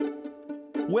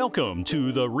Welcome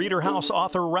to the Reader House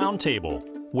Author Roundtable,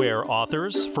 where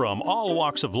authors from all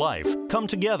walks of life come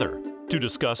together to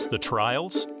discuss the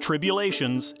trials,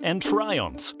 tribulations, and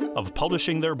triumphs of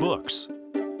publishing their books.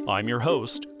 I'm your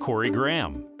host, Corey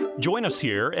Graham. Join us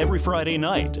here every Friday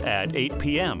night at 8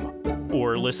 p.m.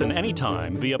 or listen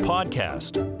anytime via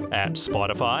podcast at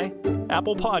Spotify,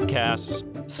 Apple Podcasts,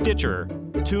 Stitcher,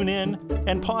 TuneIn,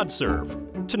 and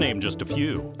PodServe, to name just a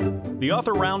few. The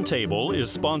Author Roundtable is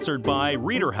sponsored by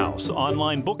Reader House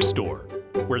Online Bookstore,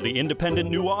 where the independent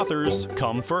new authors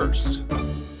come first.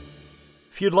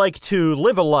 If you'd like to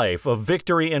live a life of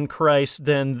victory in Christ,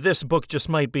 then this book just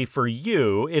might be for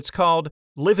you. It's called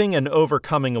Living an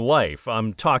Overcoming Life.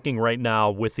 I'm talking right now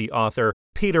with the author,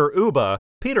 Peter Uba.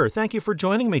 Peter, thank you for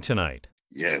joining me tonight.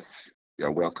 Yes,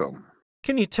 you're welcome.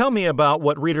 Can you tell me about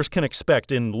what readers can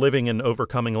expect in Living an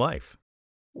Overcoming Life?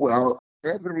 Well,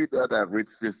 every reader that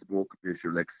reads this book, they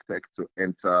should expect to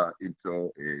enter into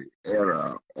an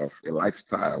era of a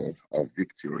lifestyle of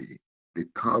victory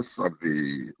because of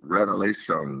the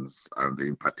revelations and the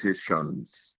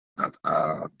impartations that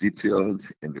are detailed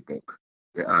in the book.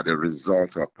 They are the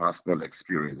result of personal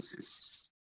experiences.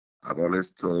 I've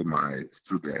always told my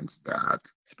students that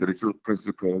spiritual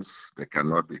principles, they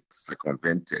cannot be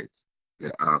circumvented.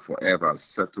 They are forever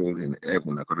settled in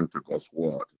heaven according to God's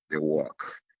word. They work.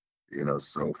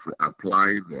 So if we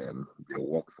apply them, they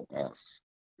work for us.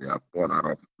 They are born out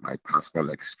of my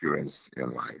personal experience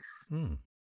in life.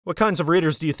 What kinds of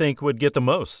readers do you think would get the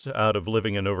most out of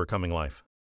Living an Overcoming Life?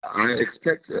 I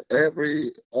expect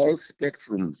all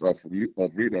spectrums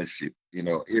of readership,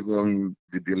 even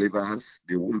the believers,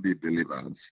 the will-be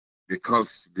believers,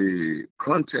 because the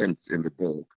content in the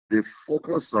book, they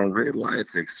focus on real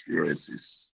life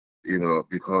experiences.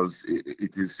 Because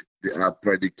they are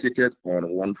predicated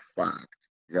on one fact,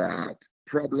 that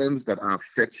problems that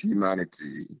affect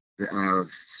humanity, they are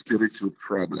spiritual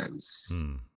problems.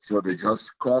 So they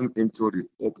just come into the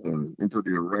open, into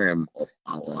the realm of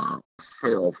our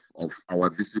sphere of our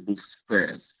visible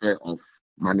sphere of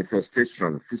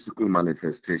manifestation, physical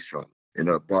manifestation.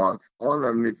 But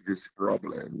underneath these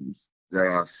problems, there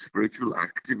are spiritual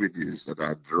activities that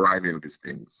are driving these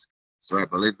things. So I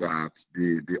believe that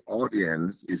the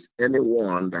audience is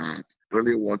anyone that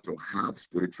really want to have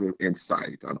spiritual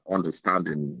insight and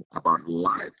understanding about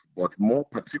life, but more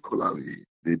particularly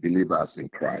the believers in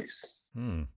Christ.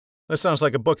 That sounds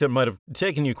like a book that might have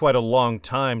taken you quite a long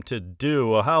time to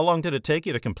do. How long did it take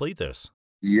you to complete this?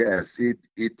 Yes,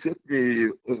 it took me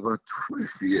over 12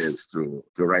 years to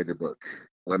write the book.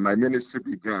 When my ministry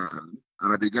began,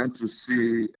 and I began to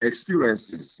see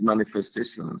experiences,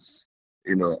 manifestations,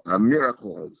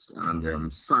 miracles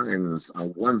and signs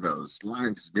and wonders,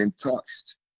 lives being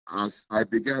touched. As I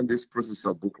began this process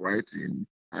of book writing,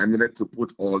 I needed to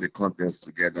put all the contents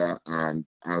together, and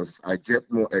as I get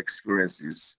more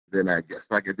experiences, then I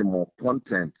start getting more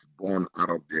content born out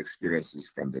of the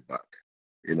experiences from the book.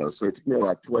 So it took me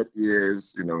about 12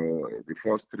 years. The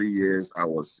first 3 years I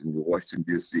was in the Washington,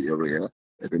 D.C. area.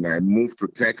 And then I moved to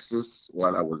Texas.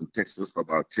 While I was in Texas for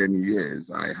about 10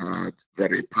 years, I had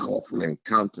very powerful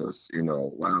encounters,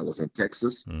 while I was in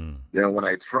Texas. Then when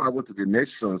I traveled to the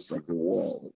nations of the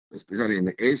world, especially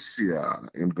in Asia,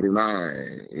 in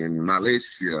Brunei, in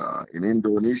Malaysia, in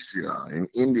Indonesia, in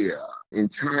India, in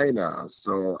China.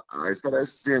 So I started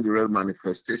seeing the real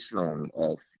manifestation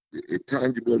of a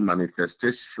tangible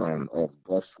manifestation of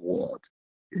God's word.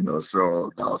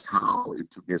 So that was how it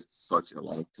took me such a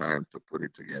long time to put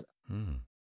it together.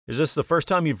 Is this the first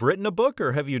time you've written a book,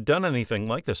 or have you done anything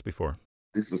like this before?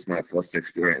 This is my first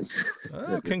experience.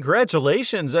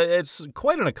 Congratulations. It's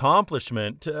quite an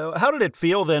accomplishment. How did it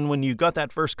feel then when you got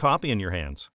that first copy in your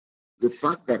hands? The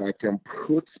fact that I can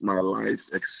put my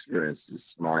life's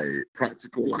experiences, my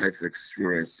practical life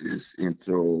experiences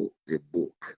into a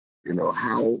book,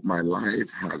 how my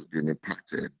life has been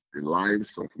impacted, the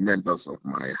lives of members of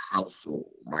my household,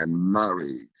 my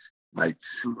marriage, my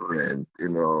children,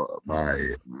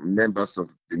 my members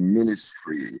of the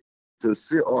ministry. To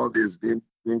see all this being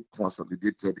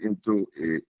consolidated into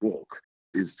a book,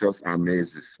 it just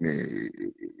amazes me.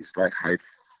 It's like I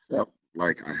felt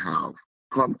like I have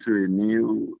come to a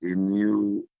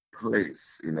new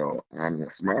place, and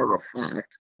as a matter of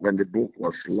fact, when the book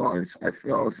was launched, I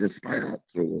felt inspired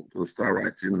to start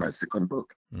writing my second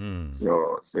book.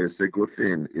 So it's a good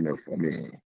thing, for me.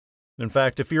 In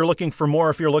fact, if you're looking for more,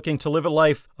 if you're looking to live a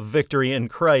life of victory in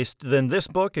Christ, then this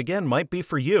book, again, might be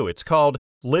for you. It's called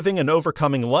Living an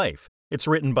Overcoming Life. It's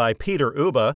written by Peter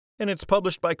Uba, and it's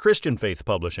published by Christian Faith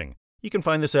Publishing. You can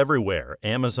find this everywhere: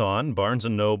 Amazon, Barnes &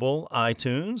 Noble,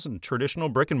 iTunes, and traditional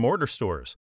brick-and-mortar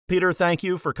stores. Peter, thank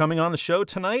you for coming on the show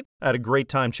tonight. I had a great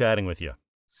time chatting with you.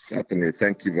 Certainly.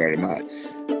 Thank you very much.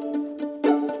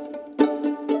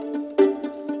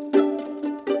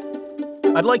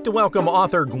 I'd like to welcome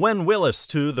author Gwen Willis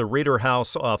to the Reader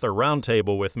House Author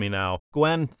Roundtable with me now.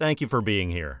 Gwen, thank you for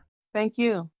being here. Thank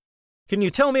you. Can you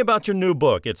tell me about your new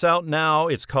book? It's out now.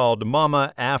 It's called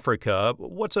Mama Africa.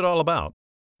 What's it all about?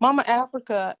 Mama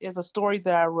Africa is a story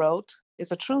that I wrote.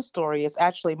 It's a true story. It's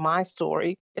actually my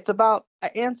story. It's about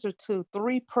an answer to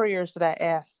 3 prayers that I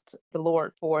asked the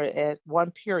Lord for at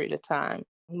one period of time.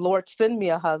 Lord, send me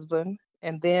a husband.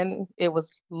 And then it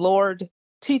was, Lord,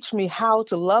 teach me how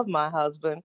to love my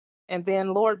husband. And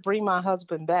then, Lord, bring my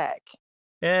husband back.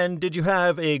 And did you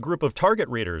have a group of target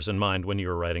readers in mind when you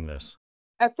were writing this?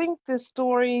 I think this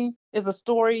story is a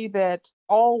story that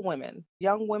all women,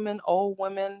 young women, old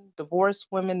women, divorced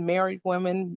women, married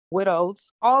women,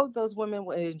 widows, all of those women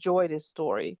will enjoy this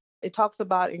story. It talks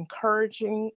about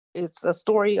encouraging. It's a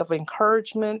story of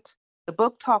encouragement. The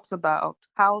book talks about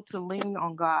how to lean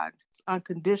on God's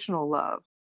unconditional love.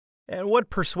 And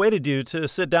what persuaded you to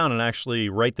sit down and actually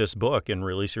write this book and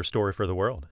release your story for the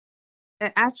world?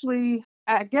 And actually,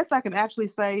 I guess I can actually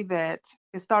say that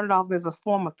it started off as a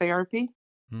form of therapy.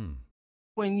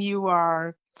 When you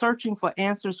are searching for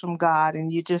answers from God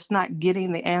and you're just not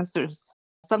getting the answers,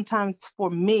 sometimes for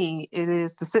me, it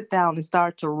is to sit down and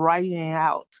start to writing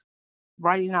out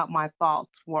my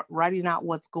thoughts, writing out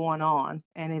what's going on.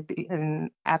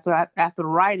 And after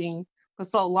writing for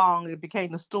so long, it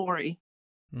became a story.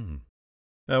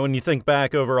 Now, when you think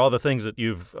back over all the things that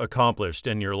you've accomplished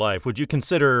in your life, would you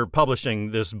consider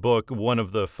publishing this book one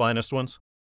of the finest ones?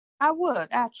 I would,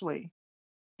 actually.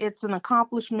 It's an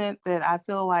accomplishment that I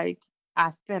feel like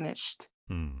I finished.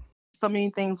 So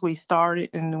many things we started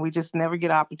and we just never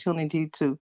get opportunity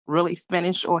to really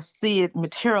finish or see it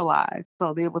materialize.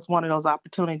 So it was one of those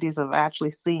opportunities of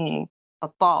actually seeing a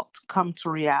thought come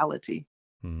to reality.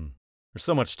 There's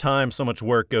so much time, so much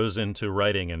work goes into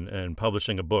writing and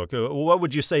publishing a book. What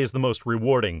would you say is the most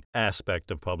rewarding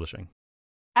aspect of publishing?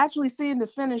 Actually seeing the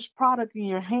finished product in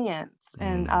your hands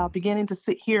and beginning to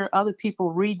hear other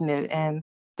people reading it and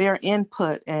their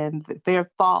input and their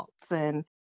thoughts and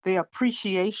their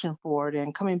appreciation for it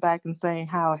and coming back and saying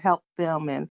how it helped them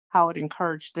and how it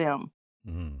encouraged them.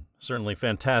 Certainly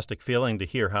fantastic feeling to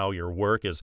hear how your work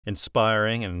is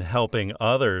inspiring and helping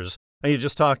others. You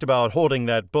just talked about holding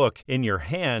that book in your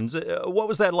hands. What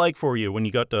was that like for you when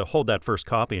you got to hold that first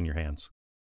copy in your hands?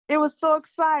 It was so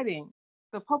exciting.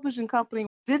 The publishing company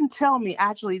didn't tell me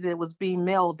actually that it was being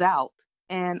mailed out.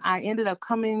 And I ended up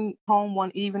coming home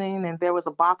one evening and there was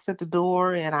a box at the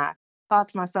door. And I thought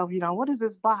to myself, what is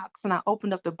this box? And I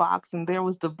opened up the box and there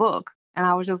was the book. And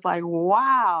I was just like,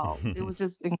 wow, it was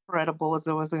just incredible.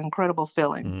 It was an incredible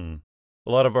feeling.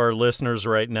 A lot of our listeners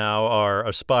right now are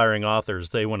aspiring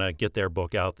authors. They want to get their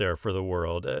book out there for the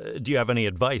world. Do you have any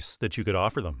advice that you could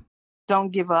offer them?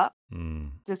 Don't give up.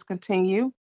 Just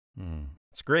continue.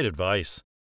 It's great advice.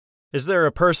 Is there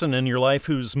a person in your life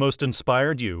who's most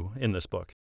inspired you in this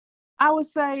book? I would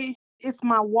say it's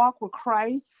my walk with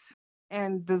Christ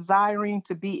and desiring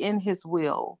to be in his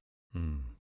will.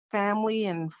 Family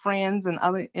and friends and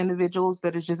other individuals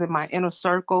that is just in my inner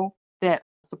circle that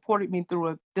supported me through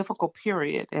a difficult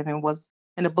period. And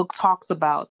the book talks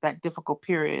about that difficult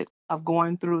period of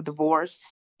going through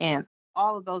divorce and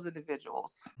all of those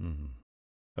individuals.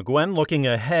 Gwen, looking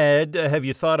ahead, have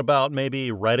you thought about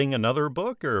maybe writing another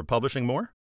book or publishing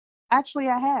more? Actually,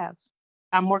 I have.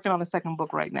 I'm working on a second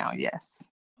book right now, yes.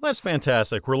 Well, that's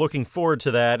fantastic. We're looking forward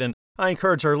to that, and I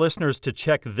encourage our listeners to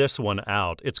check this one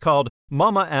out. It's called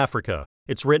Mama Africa.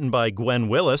 It's written by Gwen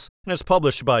Willis, and it's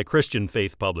published by Christian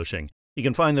Faith Publishing. You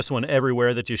can find this one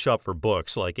everywhere that you shop for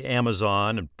books, like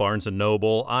Amazon and Barnes &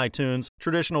 Noble, iTunes,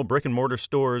 traditional brick-and-mortar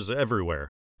stores everywhere.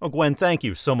 Oh, Gwen, thank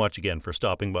you so much again for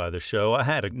stopping by the show. I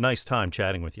had a nice time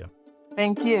chatting with you.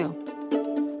 Thank you.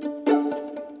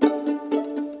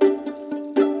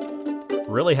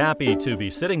 Really happy to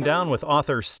be sitting down with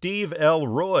author Steve L.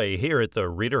 Roy here at the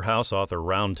Reader House Author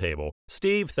Roundtable.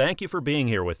 Steve, thank you for being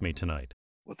here with me tonight.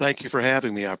 Well, thank you for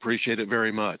having me. I appreciate it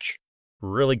very much.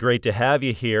 Really great to have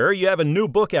you here. You have a new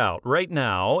book out right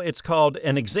now. It's called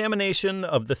An Examination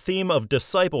of the Theme of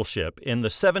Discipleship in the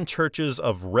Seven Churches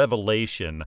of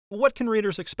Revelation. What can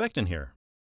readers expect in here?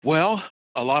 Well,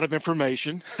 a lot of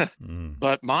information,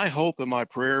 but my hope and my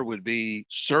prayer would be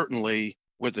certainly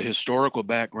with the historical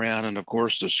background and, of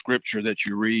course, the scripture that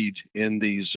you read in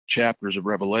these chapters of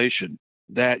Revelation,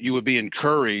 that you would be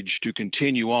encouraged to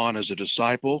continue on as a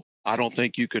disciple. I don't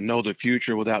think you can know the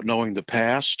future without knowing the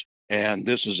past. And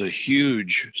this is a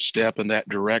huge step in that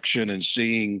direction, and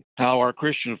seeing how our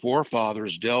Christian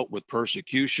forefathers dealt with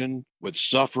persecution, with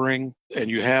suffering. And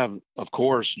you have, of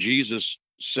course, Jesus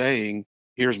saying,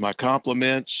 here's my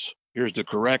compliments, here's the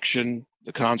correction,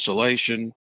 the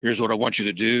consolation, here's what I want you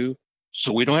to do.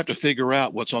 So we don't have to figure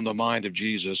out what's on the mind of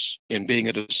Jesus in being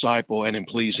a disciple and in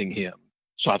pleasing him.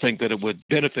 So I think that it would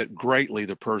benefit greatly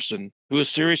the person who is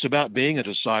serious about being a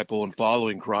disciple and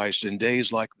following Christ in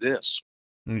days like this.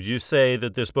 Would you say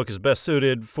that this book is best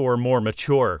suited for more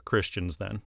mature Christians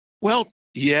then? Well,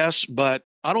 yes, but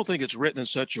I don't think it's written in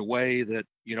such a way that,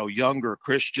 younger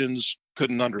Christians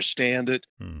couldn't understand it.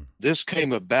 This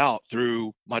came about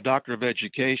through my doctor of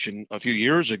education a few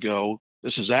years ago.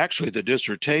 This is actually the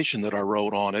dissertation that I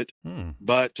wrote on it,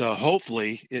 but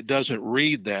hopefully it doesn't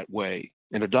read that way.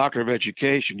 In a doctor of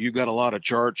education, you've got a lot of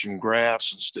charts and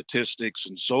graphs and statistics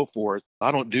and so forth.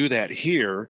 I don't do that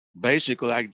here.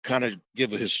 Basically, I kind of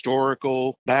give a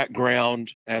historical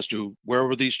background as to where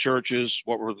were these churches,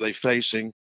 what were they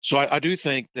facing. So I do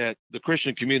think that the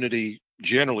Christian community,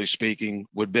 generally speaking,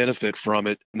 would benefit from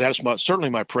it. And that is certainly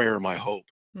my prayer and my hope.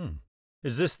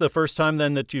 Is this the first time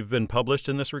then that you've been published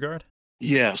in this regard?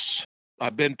 Yes.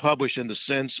 I've been published in the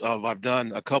sense of I've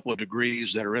done a couple of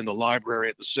degrees that are in the library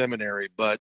at the seminary,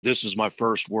 but this is my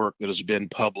first work that has been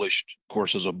published, of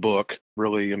course, as a book.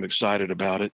 Really am excited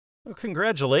about it. Well,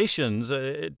 congratulations.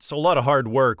 It's a lot of hard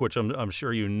work, which I'm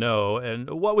sure you know. And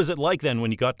what was it like then when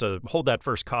you got to hold that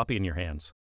first copy in your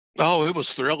hands? Oh, it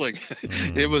was thrilling.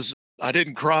 I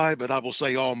didn't cry, but I will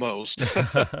say almost.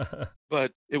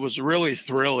 But it was really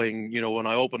thrilling. When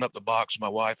I opened up the box, my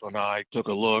wife and I took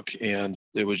a look, and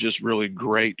it was just really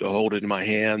great to hold it in my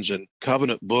hands. And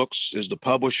Covenant Books is the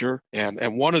publisher. And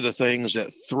one of the things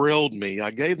that thrilled me,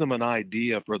 I gave them an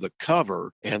idea for the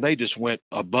cover, and they just went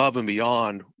above and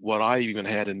beyond what I even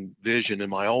had envisioned in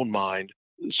my own mind.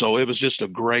 So it was just a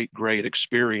great, great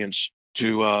experience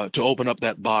to open up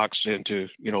that box and to,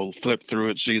 flip through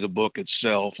it, see the book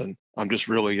itself. And I'm just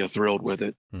really thrilled with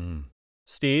it.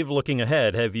 Steve, looking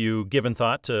ahead, have you given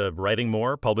thought to writing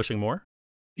more, publishing more?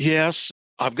 Yes,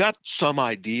 I've got some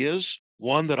ideas.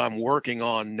 One that I'm working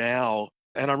on now,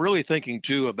 and I'm really thinking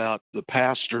too about the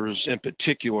pastors in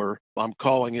particular. I'm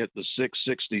calling it the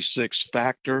 666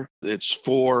 factor. It's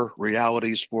 4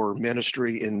 realities for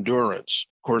ministry endurance.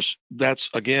 Of course, that's,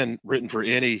 again, written for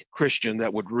any Christian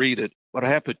that would read it. But I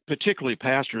have particularly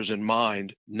pastors in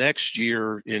mind. Next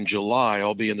year in July,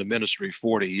 I'll be in the ministry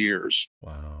 40 years.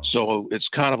 Wow. So it's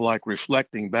kind of like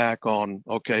reflecting back on,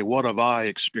 okay, what have I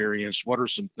experienced? What are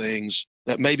some things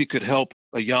that maybe could help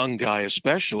a young guy,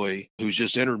 especially who's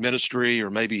just entered ministry, or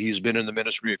maybe he's been in the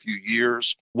ministry a few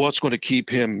years? What's going to keep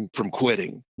him from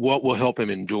quitting? What will help him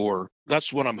endure?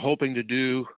 That's what I'm hoping to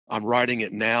do. I'm writing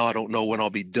it now. I don't know when I'll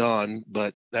be done,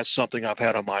 but that's something I've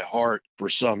had on my heart for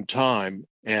some time.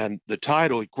 And the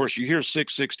title, of course, you hear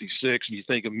 666 and you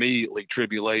think immediately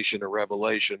tribulation or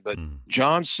revelation, but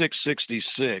John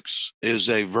 6:66 is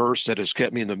a verse that has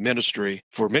kept me in the ministry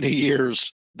for many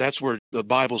years. That's where the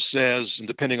Bible says, and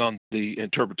depending on the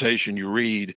interpretation you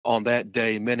read, on that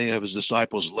day, many of his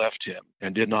disciples left him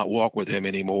and did not walk with him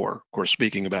anymore. Of course,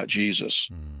 speaking about Jesus.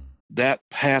 That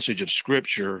passage of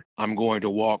scripture, I'm going to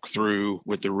walk through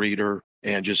with the reader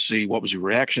and just see what was the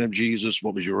reaction of Jesus,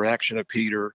 what was the reaction of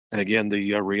Peter, and again,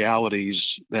 the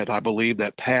realities that I believe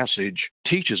that passage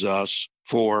teaches us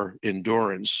for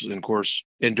endurance. And of course,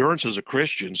 endurance as a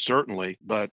Christian, certainly,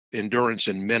 but endurance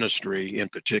in ministry in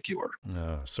particular.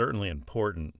 Certainly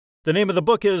important. The name of the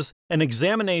book is An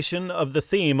Examination of the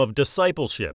Theme of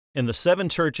Discipleship in the 7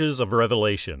 Churches of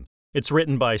Revelation. It's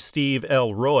written by Steve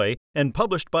L. Roy and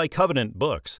published by Covenant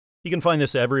Books. You can find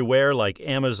this everywhere like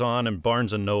Amazon and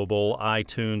Barnes & Noble,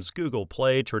 iTunes, Google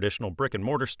Play, traditional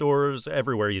brick-and-mortar stores,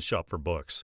 everywhere you shop for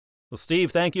books. Well,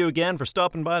 Steve, thank you again for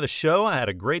stopping by the show. I had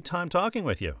a great time talking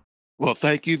with you. Well,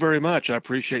 thank you very much. I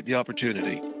appreciate the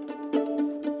opportunity.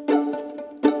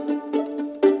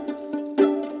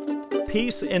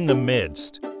 Peace in the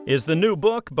Midst is the new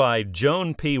book by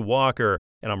Joan P. Walker,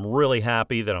 and I'm really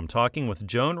happy that I'm talking with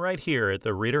Joan right here at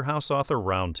the Reader House Author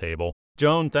Roundtable.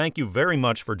 Joan, thank you very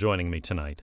much for joining me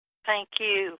tonight. Thank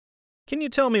you. Can you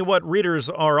tell me what readers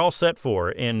are all set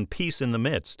for in Peace in the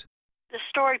Midst? The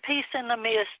story Peace in the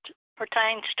Midst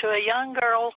pertains to a young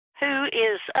girl who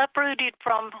is uprooted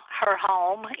from her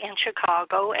home in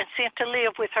Chicago and sent to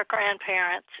live with her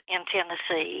grandparents in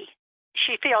Tennessee.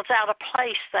 She feels out of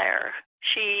place there.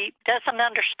 She doesn't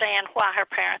understand why her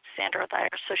parents sent her there,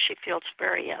 so she feels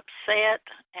very upset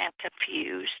and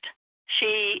confused.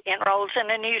 She enrolls in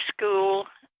a new school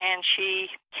and she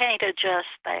can't adjust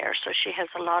there, so she has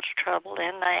a lot of trouble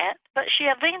in that. But she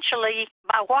eventually,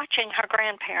 by watching her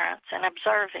grandparents and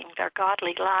observing their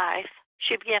godly life,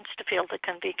 she begins to feel the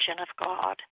conviction of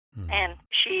God. And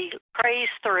she prays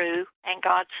through, and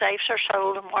God saves her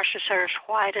soul and washes her as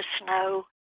white as snow.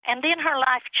 And then her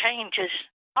life changes.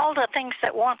 All the things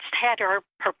that once had her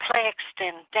perplexed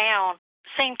and down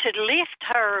seemed to lift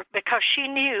her because she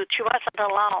knew she wasn't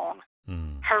alone.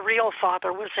 Her real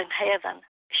Father was in heaven.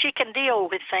 She can deal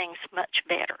with things much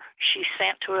better. She's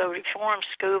sent to a reform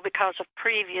school because of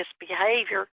previous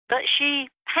behavior, but she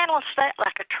handles that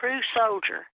like a true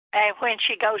soldier. And when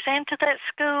she goes into that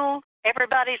school,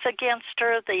 everybody's against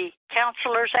her. The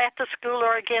counselors at the school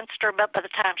are against her. But by the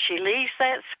time she leaves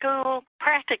that school,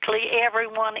 practically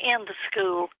everyone in the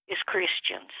school is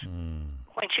Christians.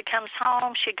 When she comes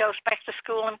home, she goes back to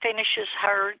school and finishes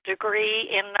her degree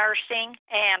in nursing.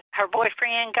 And her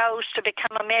boyfriend goes to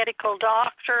become a medical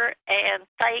doctor. And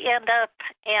they end up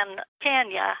in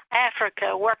Kenya,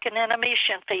 Africa, working in a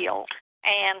mission field.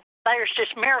 And there's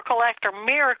just miracle after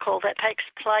miracle that takes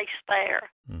place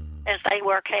there as they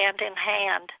work hand in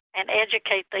hand and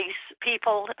educate these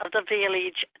people of the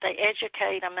village. They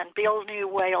educate them and build new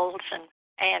wells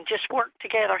and just work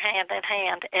together hand in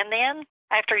hand. And then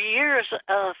after years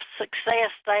of success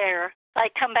there, they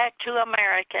come back to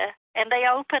America and they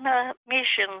open a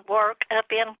mission work up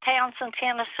in Townsend,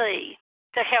 Tennessee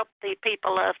to help the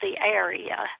people of the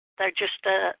area. They're just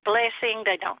a blessing.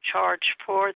 They don't charge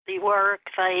for the work.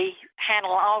 They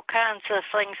handle all kinds of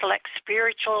things like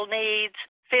spiritual needs,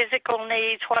 physical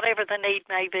needs, whatever the need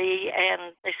may be.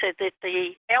 And they said that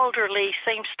the elderly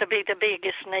seems to be the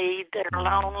biggest need. They're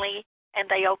lonely, and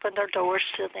they open their doors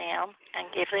to them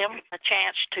and give them a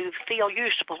chance to feel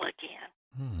useful again.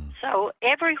 So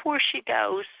everywhere she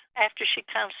goes after she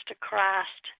comes to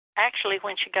Christ, actually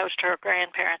when she goes to her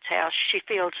grandparents' house, she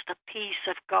feels the peace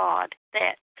of God,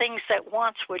 that things that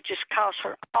once would just cause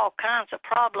her all kinds of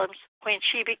problems, when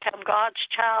she became God's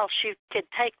child, she could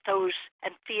take those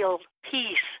and feel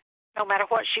peace no matter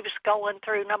what she was going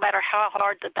through, no matter how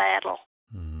hard the battle.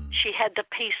 She had the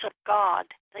peace of God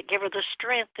that gave her the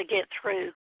strength to get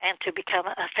through and to become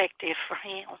effective for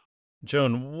Him.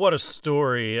 Joan, what a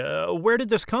story. Where did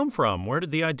this come from? Where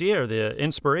did the idea or the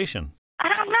inspiration? I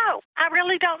don't know. I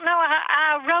really don't know.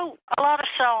 I wrote a lot of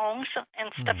songs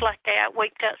and stuff like that.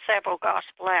 We got several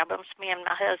gospel albums, me and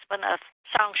my husband, of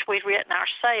songs we'd written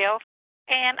ourselves.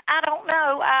 And I don't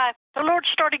know. The Lord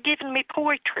started giving me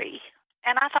poetry,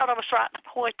 and I thought I was writing a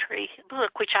poetry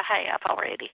book, which I have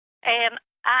already. And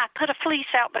I put a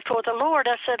fleece out before the Lord.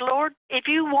 I said, Lord, if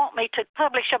you want me to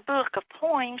publish a book of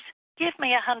poems, give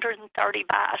me 130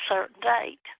 by a certain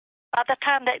date. By the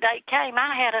time that date came,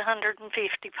 I had 150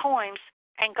 poems,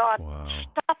 and God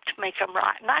stopped me from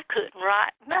writing. I couldn't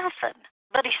write nothing.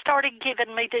 But He started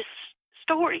giving me this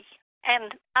story.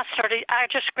 And I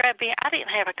just grabbed me. I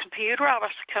didn't have a computer. I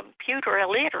was computer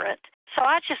illiterate. So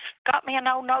I just got me an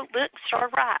old notebook and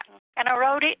started writing. And I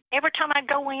wrote it. Every time I'd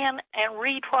go in and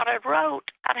read what I wrote,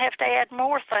 I'd have to add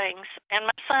more things. And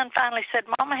my son finally said,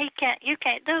 Mama, you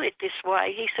can't do it this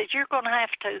way. He said, you're going to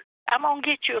have to. I'm going to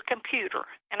get you a computer,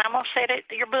 and I'm going to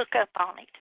set your book up on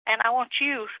it. And I want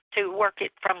you to work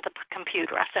it from the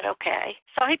computer. I said, okay.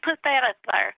 So he put that up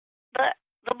there. But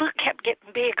the book kept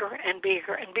getting bigger and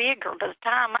bigger and bigger. By the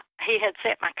time he had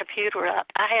set my computer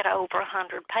up, I had over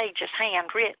 100 pages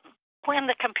handwritten. When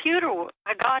the computer,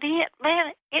 I got it,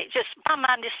 man, my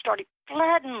mind just started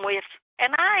flooding with,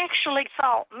 and I actually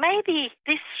thought maybe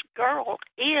this girl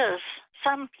is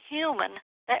some human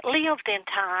that lived in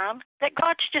time, that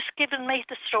God's just given me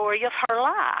the story of her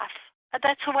life.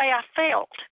 That's the way I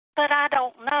felt. But I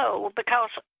don't know,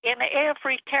 because in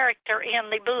every character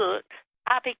in the book,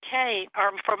 I became,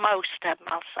 or for most of them,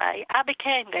 I'll say, I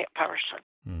became that person.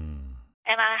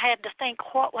 And I had to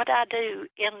think, what would I do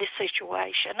in this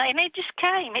situation? And it just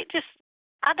came.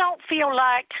 I don't feel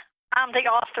like I'm the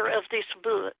author of this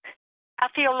book. I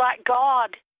feel like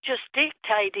God just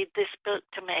dictated this book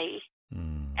to me,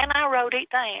 and I wrote it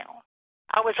down.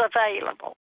 I was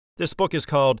available. This book is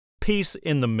called Peace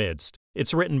in the Midst.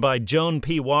 It's written by Joan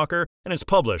P. Walker, and it's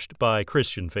published by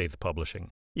Christian Faith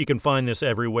Publishing. You can find this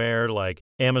everywhere, like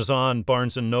Amazon,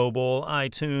 Barnes & Noble,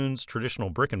 iTunes, traditional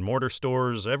brick-and-mortar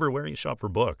stores, everywhere you shop for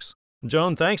books.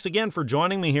 Joan, thanks again for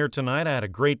joining me here tonight. I had a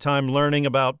great time learning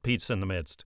about Peace in the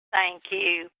Midst. Thank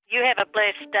you. You have a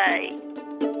blessed day.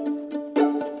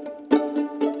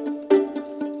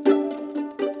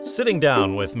 Sitting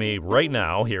down with me right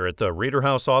now here at the Reader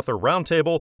House Author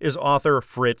Roundtable is author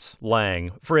Fritz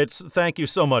Lang. Fritz, thank you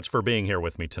so much for being here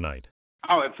with me tonight.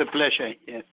 Oh, it's a pleasure,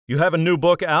 yes. You have a new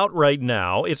book out right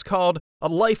now. It's called A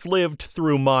Life Lived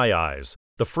Through My Eyes,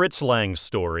 the Fritz Lang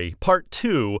story, part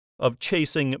 2 of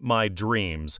Chasing My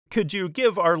Dreams. Could you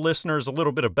give our listeners a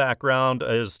little bit of background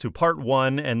as to part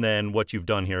 1 and then what you've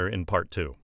done here in part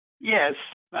 2? Yes.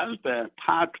 Well, the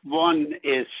part 1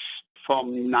 is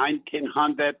from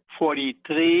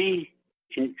 1943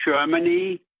 in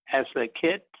Germany as a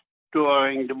kid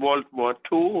during the World War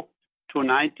II to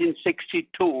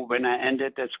 1962 when I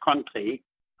entered this country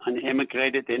and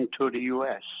immigrated into the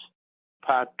U.S.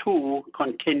 Part 2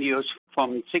 continues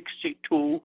from 62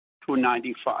 to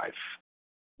 95.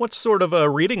 What sort of a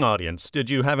reading audience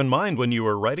did you have in mind when you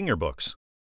were writing your books?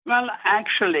 Well,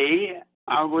 actually,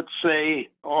 I would say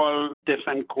all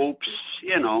different groups,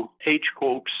 age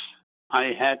groups.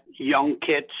 I had young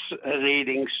kids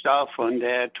reading stuff and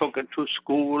they took it to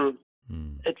school.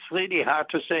 It's really hard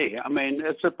to say. I mean,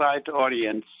 it's a bright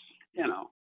audience,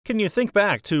 Can you think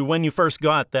back to when you first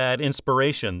got that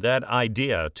inspiration, that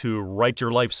idea to write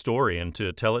your life story and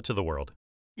to tell it to the world?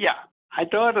 Yeah, I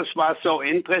thought it was so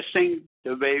interesting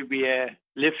the way we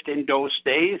lived in those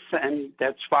days, and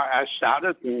that's why I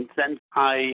started. And then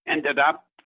I ended up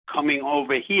coming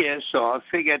over here, so I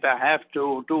figured I have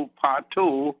to do part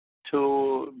 2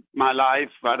 to my life,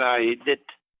 what I did.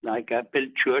 Like I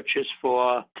built churches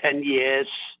for 10 years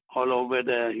all over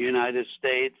the United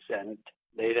States, and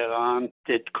later on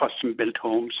did custom-built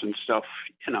homes and stuff,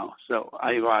 So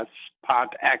I was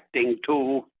part acting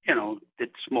too,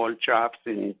 did small jobs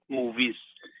in movies.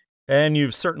 And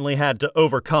you've certainly had to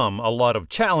overcome a lot of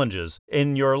challenges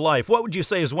in your life. What would you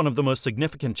say is one of the most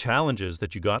significant challenges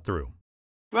that you got through?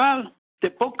 Well, the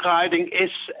book writing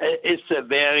is a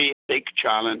very big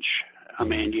challenge. I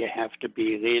mean, you have to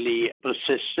be really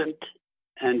persistent,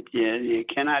 and you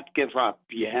cannot give up.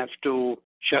 You have to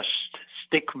just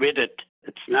stick with it.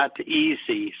 It's not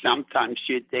easy. Sometimes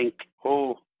you think,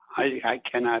 I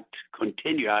cannot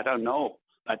continue. I don't know.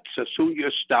 But so soon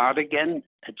you start again,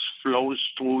 it flows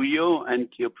through you, and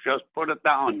you just put it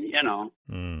down,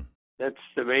 That's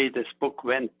the way this book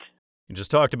went. You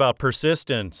just talked about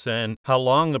persistence and how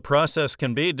long the process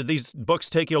can be. Did these books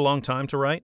take you a long time to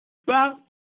write? Well,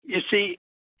 you see,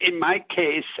 in my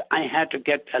case, I had to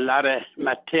get a lot of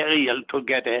material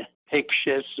together,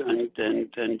 pictures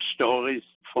and stories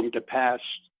from the past.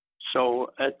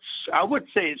 So I would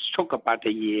say it took about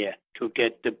a year to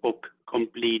get the book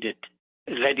completed,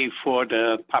 ready for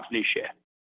the publisher.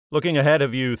 Looking ahead,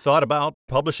 have you thought about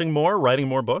publishing more, writing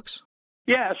more books?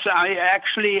 Yes, I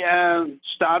actually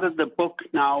started the book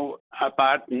now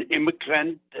about an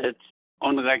immigrant. It's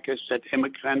unregistered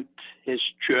immigrant, his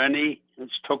journey. It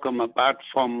took him about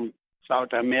from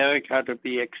South America, to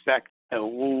be exact,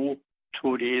 Peru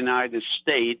to the United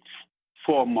States,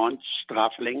 4 months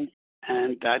traveling.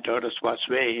 And I thought this was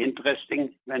very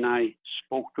interesting when I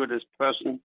spoke to this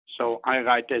person. So I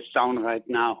write this down right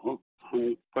now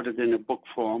and put it in a book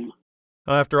form.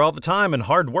 After all the time and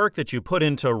hard work that you put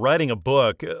into writing a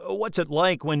book, what's it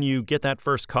like when you get that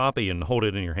first copy and hold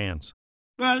it in your hands?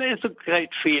 Well, it's a great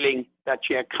feeling that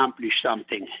you accomplish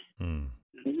something. And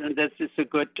this is a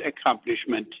good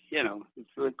accomplishment,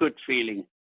 it's a good feeling.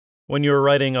 When you were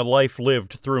writing A Life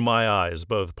Lived Through My Eyes,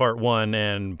 both part 1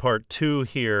 and part 2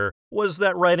 here, was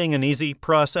that writing an easy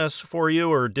process for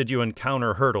you, or did you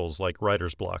encounter hurdles like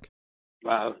writer's block?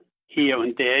 Well, here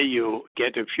and there you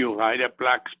get a few writer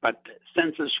blocks, but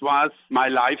since this was my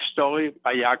life story,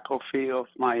 biography of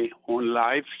my own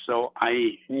life, so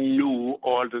I knew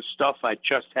all the stuff. I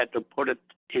just had to put it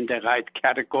in the right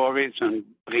categories and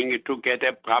bring it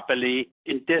together properly.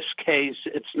 In this case,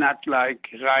 it's not like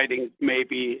writing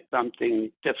maybe something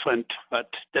different,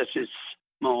 but this is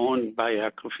my own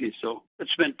biography, so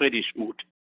it's been pretty smooth.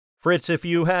 Fritz, if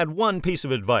you had one piece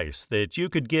of advice that you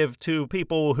could give to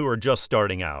people who are just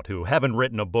starting out, who haven't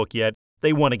written a book yet,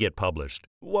 they want to get published,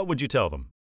 what would you tell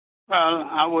them? Well,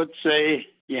 I would say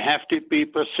you have to be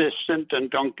persistent and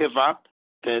don't give up.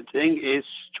 The thing is,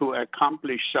 to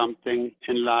accomplish something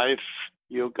in life,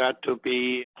 you got to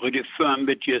be pretty firm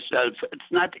with yourself. It's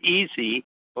not easy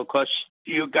because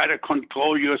you got to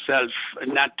control yourself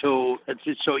not to,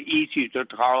 it's so easy to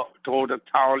throw the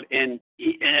towel in.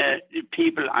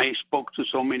 I spoke to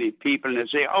so many people and they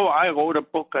say, I wrote a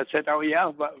book. I said,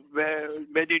 yeah,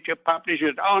 where did you publish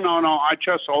it? No, I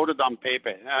just wrote it on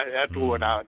paper. I threw it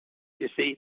out. You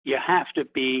see, you have to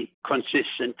be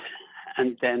consistent,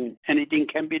 and then anything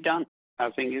can be done. I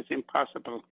think it's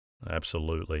impossible.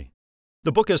 Absolutely.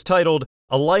 The book is titled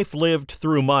A Life Lived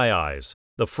Through My Eyes,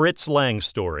 the Fritz Lang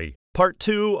Story, Part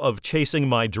 2 of Chasing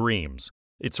My Dreams.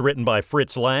 It's written by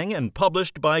Fritz Lang and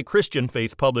published by Christian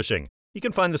Faith Publishing. You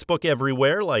can find this book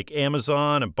everywhere, like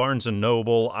Amazon and Barnes &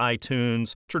 Noble,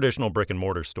 iTunes, traditional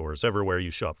brick-and-mortar stores, everywhere you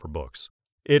shop for books.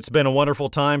 It's been a wonderful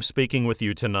time speaking with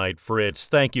you tonight, Fritz.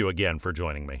 Thank you again for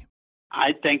joining me.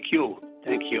 I thank you.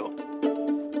 Thank you.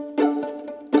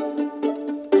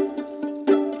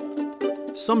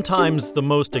 Sometimes the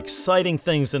most exciting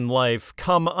things in life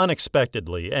come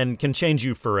unexpectedly and can change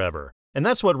you forever. And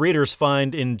that's what readers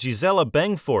find in Gisela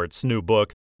Bengfort's new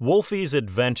book, Wolfie's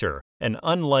Adventure, An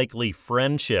Unlikely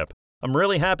Friendship. I'm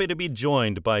really happy to be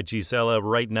joined by Gisela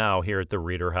right now here at the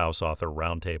Reader House Author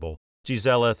Roundtable.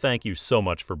 Gisela, thank you so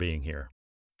much for being here.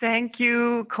 Thank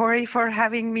you, Corey, for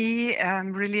having me.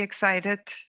 I'm really excited.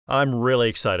 I'm really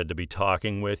excited to be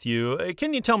talking with you.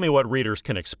 Can you tell me what readers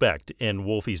can expect in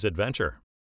Wolfie's Adventure?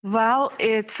 Well,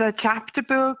 it's a chapter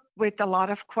book with a lot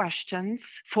of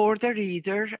questions for the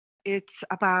reader. It's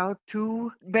about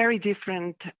two very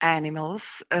different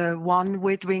animals, one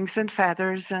with wings and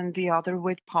feathers and the other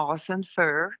with paws and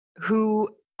fur, who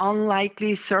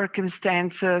unlikely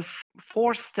circumstances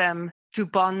force them to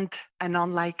bond an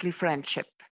unlikely friendship.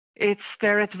 It's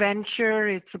their adventure,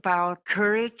 it's about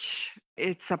courage,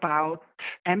 it's about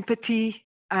empathy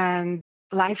and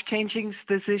life-changing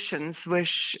decisions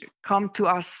which come to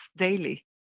us daily.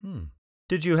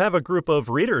 Did you have a group of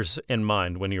readers in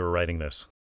mind when you were writing this?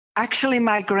 Actually,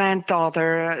 my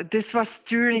granddaughter, this was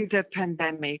during the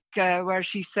pandemic, where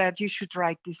she said, "You should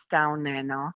write this down,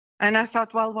 Nana." And I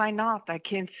thought, well, why not? I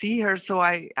can't see her, so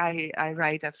I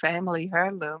write a family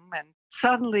heirloom. And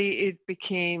suddenly it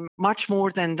became much more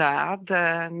than that.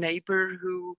 The neighbor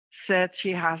who said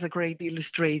she has a great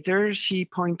illustrator, she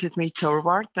pointed me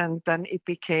toward, and then it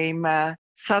became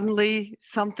suddenly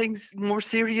something more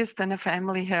serious than a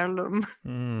family heirloom.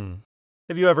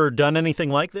 Have you ever done anything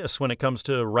like this when it comes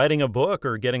to writing a book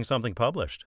or getting something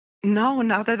published? No,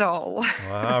 not at all.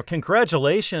 Wow,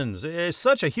 congratulations. It's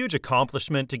such a huge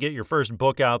accomplishment to get your first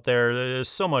book out there. There's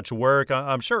so much work.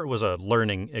 I'm sure it was a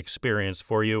learning experience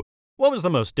for you. What was the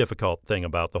most difficult thing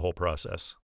about the whole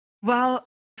process? Well,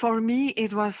 for me,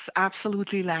 it was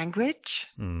absolutely language,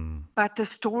 but the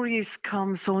stories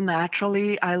come so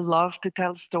naturally. I love to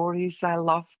tell stories. I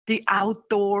love the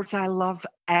outdoors. I love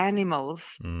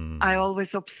animals. I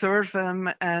always observe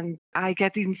them and I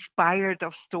get inspired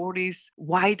of stories,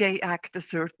 why they act a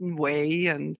certain way.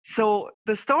 And so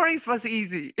the stories was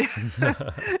easy.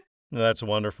 That's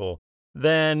wonderful.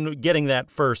 Then getting that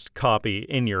first copy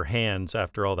in your hands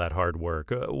after all that hard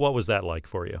work, what was that like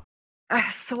for you?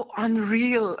 So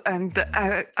unreal, and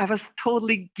I was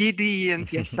totally giddy, and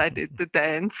yes, I did the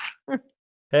dance.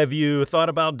 Have you thought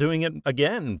about doing it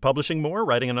again, publishing more,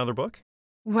 writing another book?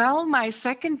 Well, my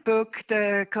second book,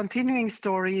 the continuing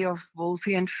story of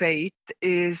Wolfie and Fate,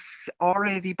 is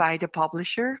already by the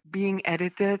publisher, being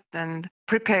edited and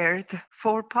prepared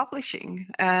for publishing.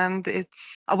 And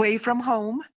it's Away from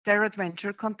Home, Their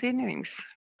Adventure Continuings.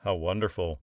 How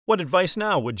wonderful. What advice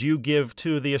now would you give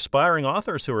to the aspiring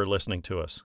authors who are listening to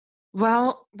us?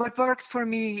 Well, what works for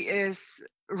me is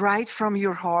write from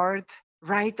your heart,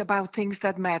 write about things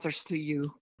that matters to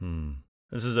you.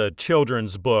 This is a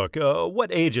children's book. What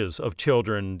ages of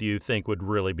children do you think would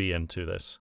really be into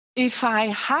this? If I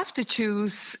have to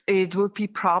choose, it would be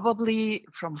probably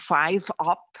from 5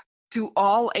 up to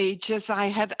all ages. I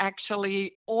had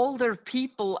actually older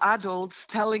people, adults,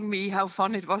 telling me how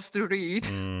fun it was to read.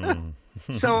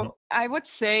 So I would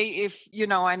say if,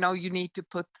 I know you need to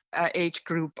put an age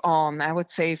group on, I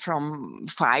would say from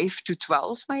 5 to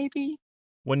 12 maybe.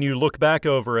 When you look back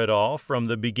over it all, from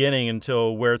the beginning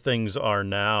until where things are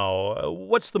now,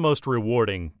 what's the most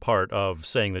rewarding part of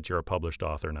saying that you're a published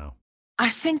author now? I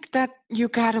think that you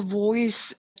got a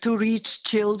voice to reach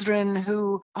children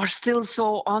who are still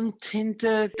so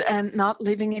untinted and not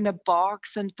living in a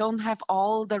box and don't have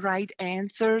all the right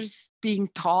answers being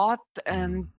taught.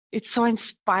 And it's so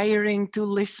inspiring to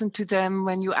listen to them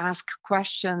when you ask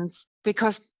questions,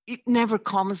 because it never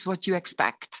comes what you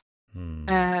expect.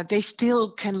 They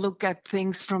still can look at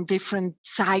things from different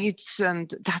sides,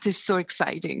 and that is so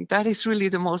exciting. That is really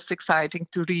the most exciting,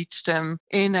 to reach them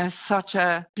in such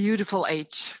a beautiful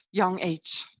age, young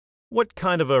age. What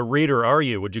kind of a reader are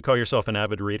you? Would you call yourself an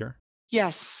avid reader?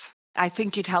 Yes, I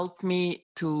think it helped me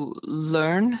to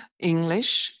learn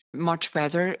English much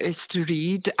better. It's to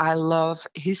read. I love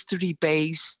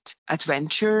history-based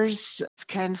adventures.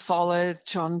 Ken Follett,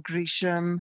 John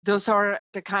Grisham. Those are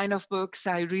the kind of books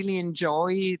I really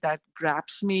enjoy, that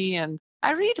grabs me. And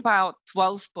I read about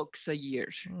 12 books a year.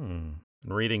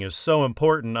 Reading is so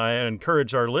important. I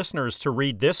encourage our listeners to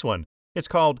read this one. It's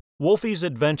called Wolfie's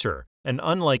Adventure, An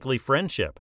Unlikely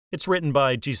Friendship. It's written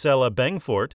by Gisela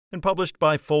Bengfort and published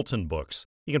by Fulton Books.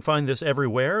 You can find this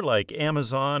everywhere like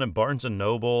Amazon and Barnes &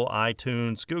 Noble,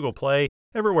 iTunes, Google Play,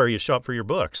 everywhere you shop for your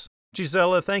books.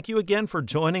 Gisela, thank you again for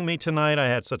joining me tonight. I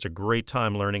had such a great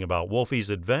time learning about Wolfie's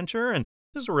adventure, and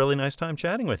it was a really nice time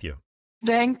chatting with you.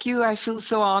 Thank you. I feel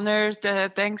so honored.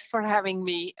 Thanks for having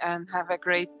me, and have a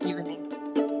great evening.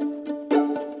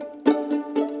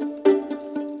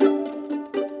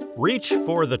 Reach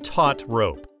for the Taut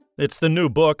Rope. It's the new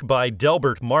book by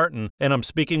Delbert Martin, and I'm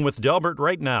speaking with Delbert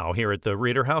right now here at the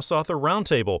Reader House Author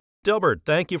Roundtable. Delbert,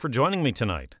 thank you for joining me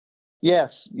tonight.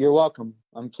 Yes, you're welcome.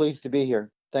 I'm pleased to be here.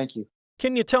 Thank you.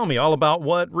 Can you tell me all about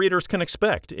what readers can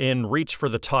expect in Reach for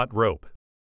the Taut Rope?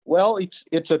 Well,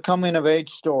 it's a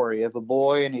coming-of-age story of a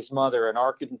boy and his mother, an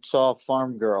Arkansas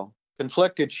farm girl.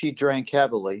 Conflicted, she drank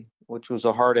heavily, which was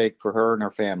a heartache for her and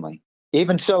her family.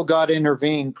 Even so, God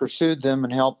intervened, pursued them,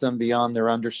 and helped them beyond their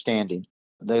understanding.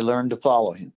 They learned to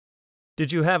follow him.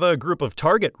 Did you have a group of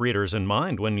target readers in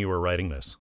mind when you were writing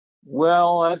this?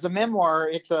 Well, as a memoir,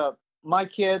 my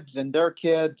kids and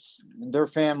their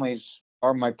families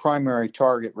are my primary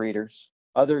target readers.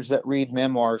 Others that read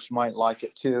memoirs might like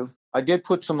it too. I did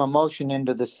put some emotion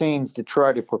into the scenes to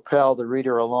try to propel the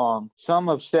reader along. Some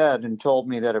have said and told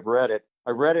me that have read it.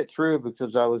 I read it through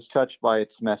because I was touched by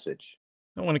its message.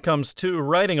 And when it comes to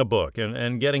writing a book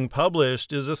and getting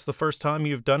published, is this the first time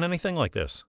you've done anything like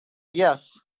this?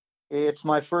 Yes, it's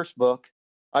my first book.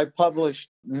 I published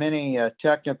many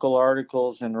technical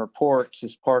articles and reports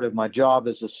as part of my job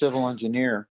as a civil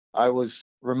engineer. I was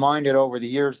reminded over the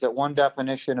years that one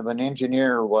definition of an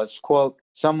engineer was, quote,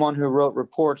 someone who wrote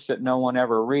reports that no one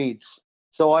ever reads.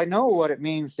 So I know what it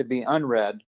means to be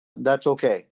unread. That's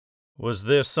okay. Was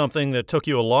this something that took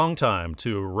you a long time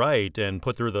to write and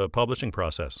put through the publishing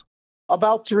process?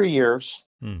 About 3 years.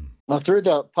 Hmm. Through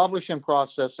the publishing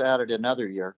process, added another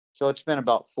year. So it's been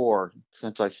about 4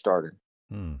 since I started.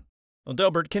 Well,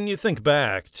 Delbert, can you think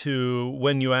back to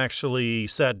when you actually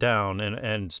sat down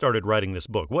and started writing this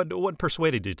book? What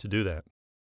persuaded you to do that?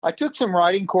 I took some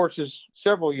writing courses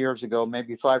several years ago,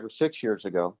 maybe 5 or 6 years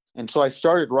ago. And so I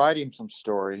started writing some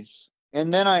stories.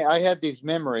 And then I had these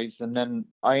memories, and then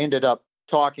I ended up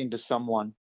talking to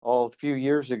someone. A few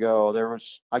years ago,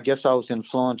 I guess I was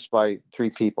influenced by 3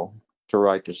 people to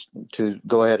write this, to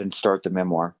go ahead and start the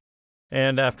memoir.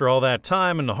 And after all that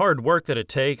time and the hard work that it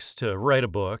takes to write a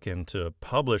book and to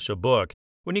publish a book,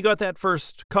 when you got that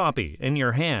first copy in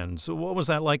your hands, what was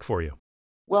that like for you?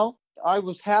 Well, I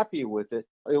was happy with it.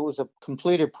 It was a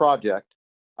completed project.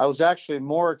 I was actually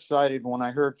more excited when I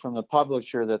heard from the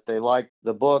publisher that they liked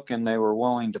the book and they were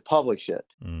willing to publish it.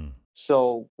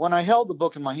 So when I held the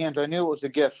book in my hand, I knew it was a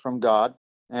gift from God.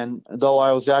 And though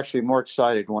I was actually more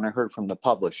excited when I heard from the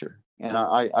publisher. And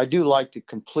I do like to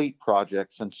complete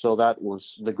projects. And so that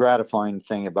was the gratifying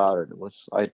thing about it.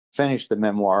 I finished the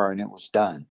memoir and it was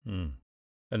done. And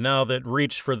now that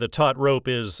Reach for the Taut Rope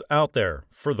is out there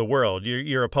for the world,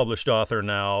 you're a published author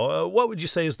now. What would you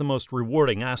say is the most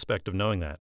rewarding aspect of knowing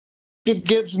that? It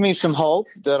gives me some hope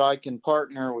that I can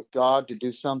partner with God to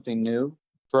do something new,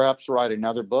 perhaps write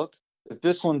another book. If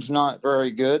this one's not very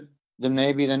good, then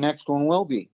maybe the next one will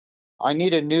be. I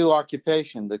need a new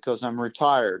occupation because I'm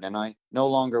retired and I no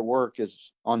longer work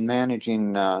on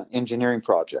managing engineering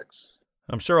projects.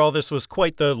 I'm sure all this was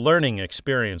quite the learning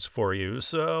experience for you.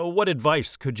 So what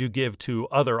advice could you give to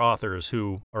other authors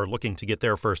who are looking to get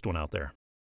their first one out there?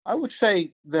 I would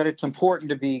say that it's important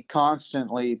to be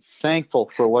constantly thankful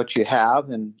for what you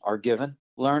have and are given.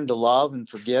 Learn to love and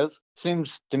forgive.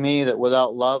 Seems to me that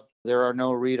without love, there are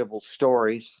no readable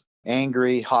stories.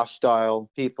 Angry,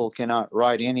 hostile people cannot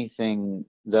write anything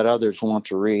that others want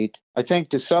to read. I think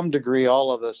to some degree,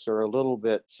 all of us are a little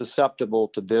bit susceptible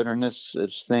to bitterness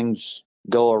as things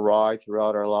go awry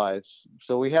throughout our lives.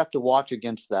 So we have to watch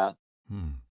against that.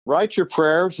 Write your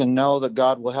prayers and know that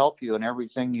God will help you in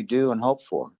everything you do and hope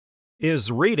for.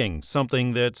 Is reading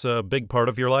something that's a big part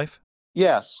of your life?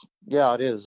 Yes. Yeah, it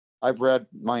is. I've read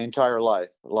my entire life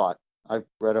a lot. I've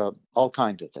read all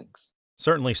kinds of things.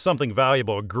 Certainly something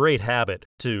valuable, a great habit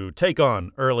to take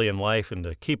on early in life and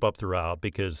to keep up throughout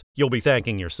because you'll be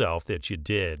thanking yourself that you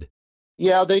did.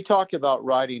 Yeah, they talk about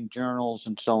writing journals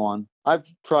and so on. I've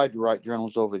tried to write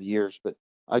journals over the years, but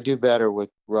I do better with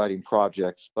writing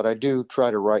projects. But I do try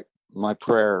to write my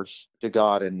prayers to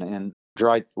God and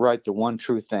write the one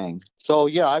true thing. So,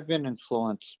 yeah, I've been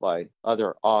influenced by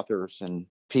other authors and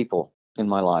people in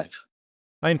my life.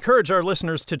 I encourage our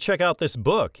listeners to check out this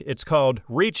book. It's called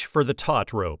Reach for the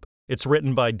Taut Rope. It's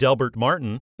written by Delbert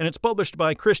Martin, and it's published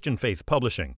by Christian Faith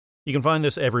Publishing. You can find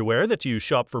this everywhere that you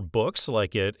shop for books,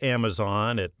 like at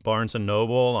Amazon, at Barnes &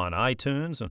 Noble, on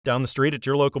iTunes, and down the street at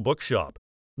your local bookshop.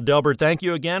 Delbert, thank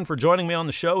you again for joining me on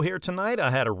the show here tonight.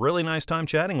 I had a really nice time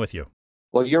chatting with you.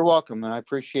 Well, you're welcome, and I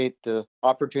appreciate the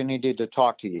opportunity to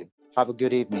talk to you. Have a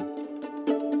good evening.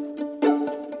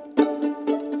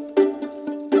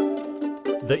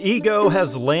 The Ego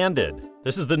Has Landed.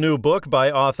 This is the new book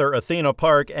by author Athena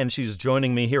Park, and she's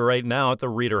joining me here right now at the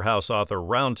Reader House Author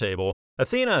Roundtable.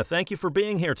 Athena, thank you for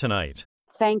being here tonight.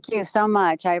 Thank you so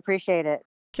much. I appreciate it.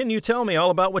 Can you tell me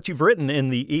all about what you've written in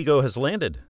The Ego Has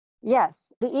Landed?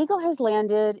 Yes, The Ego Has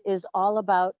Landed is all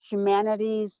about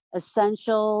humanity's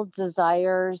essential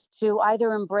desires to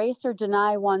either embrace or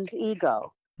deny one's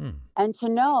ego, and to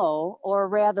know, or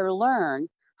rather learn,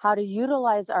 how to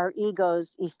utilize our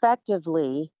egos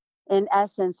effectively, in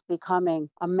essence, becoming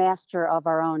a master of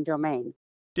our own domain.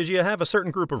 Did you have a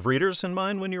certain group of readers in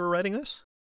mind when you were writing this?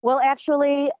 Well,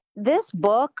 actually, this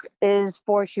book is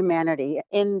for humanity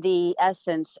in the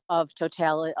essence of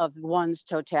totality, of one's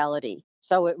totality.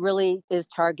 So it really is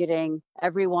targeting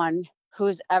everyone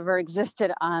who's ever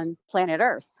existed on planet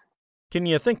Earth. Can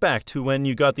you think back to when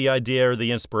you got the idea or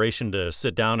the inspiration to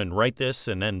sit down and write this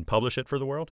and then publish it for the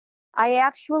world? I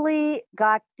actually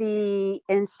got the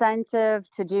incentive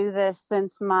to do this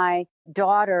since my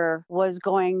daughter was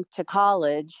going to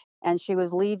college and she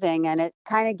was leaving, and it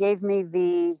kind of gave me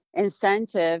the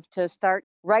incentive to start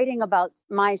writing about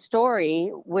my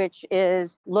story, which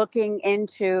is looking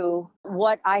into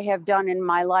what I have done in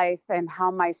my life and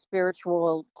how my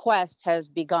spiritual quest has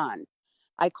begun.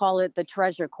 I call it the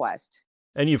treasure quest.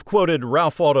 And you've quoted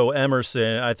Ralph Waldo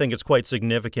Emerson. I think it's quite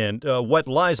significant. What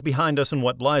lies behind us and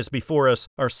what lies before us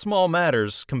are small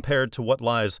matters compared to what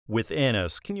lies within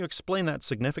us. Can you explain that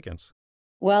significance?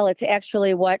 Well, it's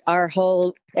actually what our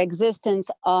whole existence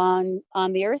on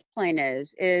the earth plane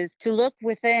is to look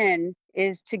within,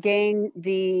 is to gain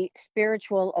the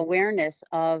spiritual awareness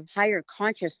of higher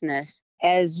consciousness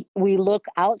as we look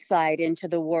outside into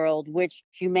the world, which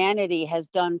humanity has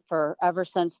done for ever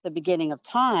since the beginning of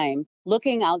time.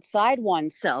 Looking outside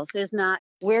oneself is not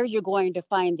where you're going to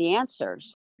find the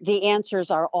answers. The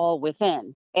answers are all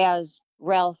within. As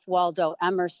Ralph Waldo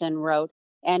Emerson wrote,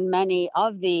 and many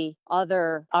of the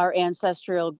other, our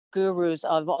ancestral gurus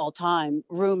of all time,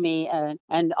 Rumi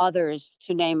and others,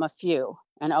 to name a few,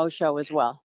 and Osho as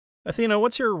well. Athena,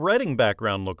 what's your writing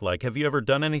background look like? Have you ever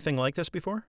done anything like this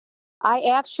before? I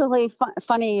actually,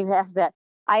 funny you asked that.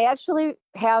 I actually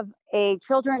have a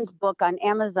children's book on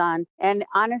Amazon. And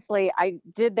honestly, I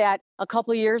did that a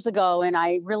couple years ago and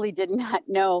I really did not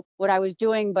know what I was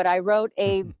doing. But I wrote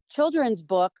a children's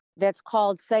book that's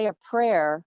called Say a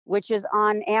Prayer, which is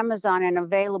on Amazon and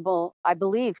available, I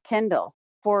believe, Kindle,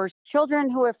 for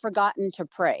children who have forgotten to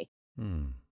pray,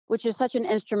 which is such an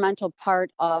instrumental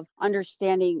part of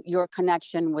understanding your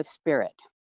connection with spirit.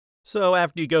 So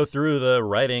after you go through the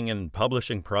writing and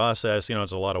publishing process,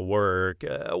 it's a lot of work.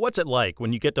 What's it like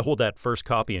when you get to hold that first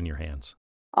copy in your hands?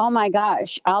 Oh my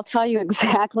gosh, I'll tell you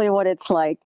exactly what it's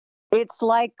like. It's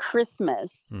like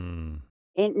Christmas,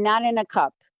 not in a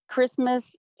cup.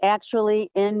 Christmas actually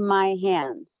in my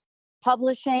hands.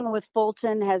 Publishing with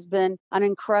Fulton has been an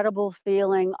incredible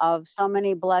feeling of so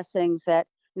many blessings that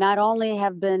not only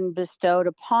have been bestowed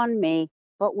upon me,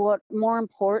 but what more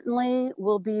importantly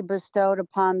will be bestowed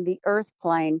upon the earth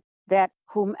plane, that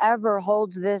whomever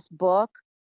holds this book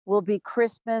will be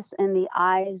Christmas in the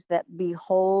eyes that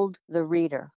behold the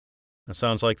reader. It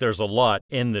sounds like there's a lot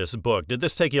in this book. Did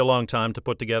this take you a long time to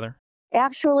put together?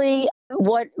 Actually,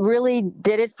 what really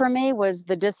did it for me was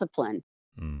the discipline.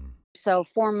 So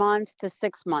 4 months to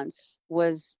 6 months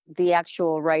was the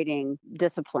actual writing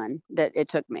discipline that it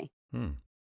took me.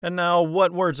 And now,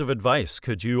 what words of advice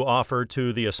could you offer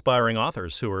to the aspiring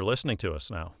authors who are listening to us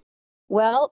now?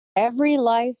 Well, every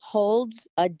life holds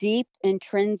a deep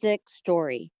intrinsic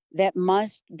story that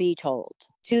must be told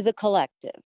to the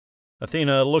collective.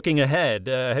 Athena, looking ahead,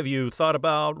 have you thought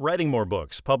about writing more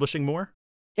books, publishing more?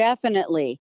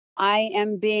 Definitely. I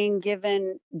am being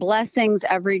given blessings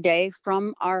every day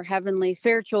from our heavenly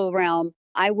spiritual realm.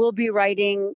 I will be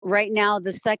writing right now.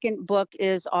 The second book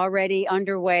is already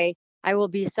underway. I will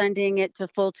be sending it to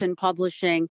Fulton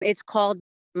Publishing. It's called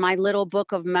My Little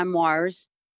Book of Memoirs.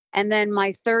 And then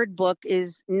my third book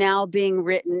is now being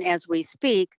written as we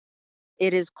speak.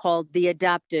 It is called The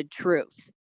Adopted Truth.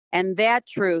 And that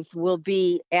truth will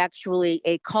be actually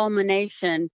a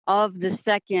culmination of the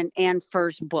second and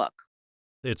first book.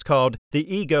 It's called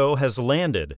The Ego Has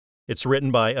Landed. It's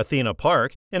written by Athena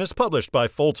Park and is published by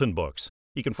Fulton Books.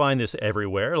 You can find this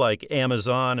everywhere, like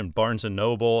Amazon and Barnes &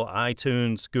 Noble,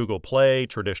 iTunes, Google Play,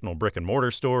 traditional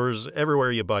brick-and-mortar stores,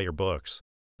 everywhere you buy your books.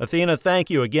 Athena, thank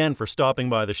you again for stopping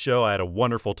by the show. I had a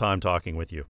wonderful time talking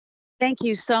with you. Thank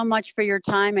you so much for your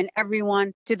time. And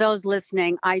everyone, to those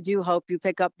listening, I do hope you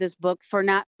pick up this book for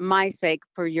not my sake,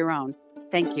 for your own.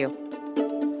 Thank you.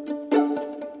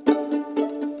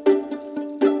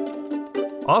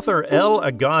 Author Elle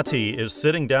Agati is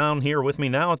sitting down here with me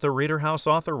now at the Reader House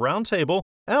Author Roundtable.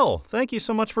 Elle, thank you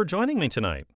so much for joining me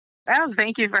tonight. Oh,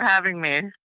 thank you for having me.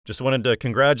 Just wanted to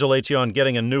congratulate you on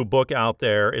getting a new book out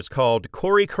there. It's called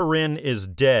Corrie Corinne is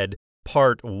Dead,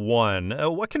 Part 1.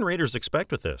 What can readers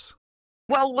expect with this?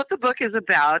 Well, what the book is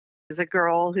about is a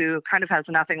girl who kind of has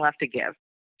nothing left to give.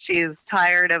 She's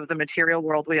tired of the material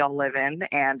world we all live in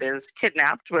and is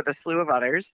kidnapped with a slew of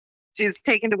others. She's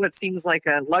taken to what seems like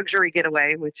a luxury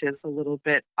getaway, which is a little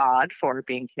bit odd for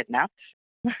being kidnapped.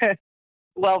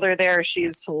 While they're there,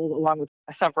 she's told, along with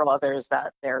several others,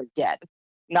 that they're dead.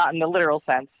 Not in the literal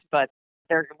sense, but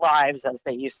their lives as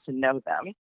they used to know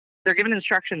them. They're given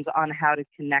instructions on how to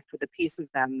connect with a piece of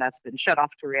them that's been shut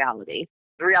off to reality,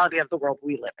 the reality of the world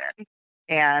we live in,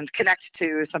 and connect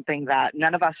to something that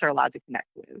none of us are allowed to connect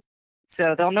with.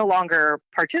 So they'll no longer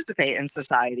participate in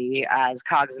society as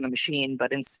cogs in the machine,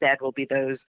 but instead will be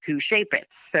those who shape it.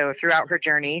 So throughout her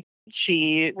journey,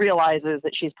 she realizes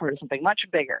that she's part of something much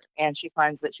bigger, and she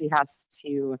finds that she has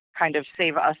to kind of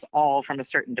save us all from a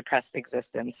certain depressed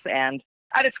existence. And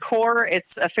at its core,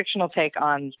 it's a fictional take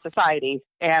on society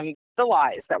and the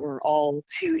lies that were all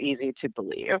too easy to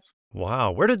believe.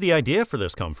 Wow, where did the idea for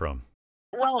this come from?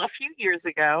 Well, a few years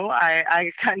ago,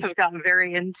 I kind of got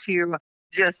very into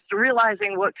just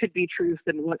realizing what could be truth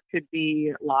and what could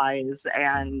be lies.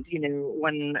 And,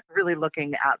 when really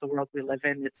looking at the world we live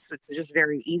in, it's just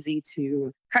very easy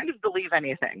to kind of believe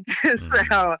anything.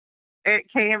 So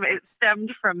it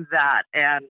stemmed from that.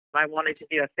 And I wanted to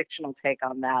do a fictional take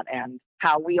on that and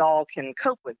how we all can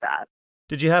cope with that.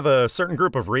 Did you have a certain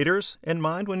group of readers in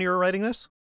mind when you were writing this?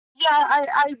 Yeah,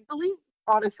 I believe,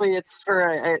 honestly, it's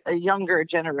for a younger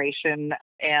generation.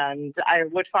 And I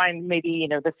would find maybe,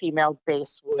 the female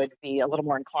base would be a little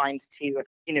more inclined to,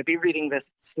 be reading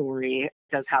this story. It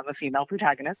does have a female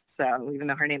protagonist, so even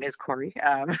though her name is Corrie.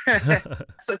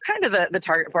 So it's kind of the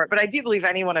target for it. But I do believe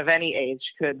anyone of any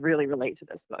age could really relate to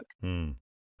this book.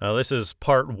 Now, this is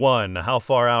part 1. How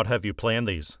far out have you planned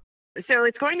these? So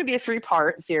it's going to be a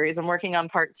 3-part series. I'm working on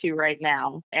part 2 right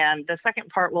now. And the second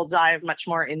part will dive much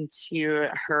more into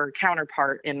her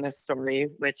counterpart in this story,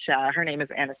 which her name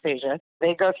is Anastasia.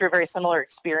 They go through a very similar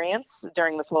experience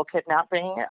during this whole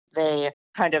kidnapping. They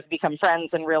kind of become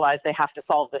friends and realize they have to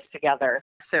solve this together.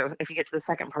 So if you get to the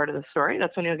second part of the story,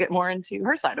 that's when you'll get more into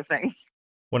her side of things.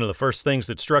 One of the first things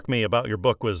that struck me about your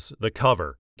book was the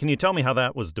cover. Can you tell me how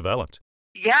that was developed?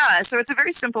 Yeah, so it's a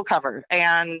very simple cover.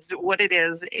 And what it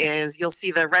is you'll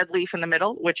see the red leaf in the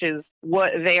middle, which is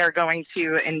what they are going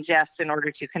to ingest in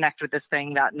order to connect with this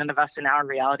thing that none of us in our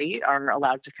reality are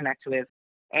allowed to connect with.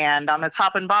 And on the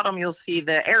top and bottom, you'll see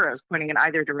the arrows pointing in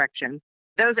either direction.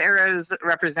 Those arrows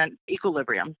represent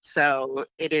equilibrium. So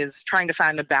it is trying to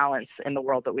find the balance in the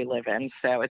world that we live in.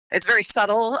 So it's very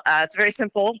subtle. It's a very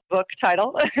simple book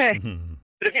title. But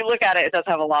if you look at it, it does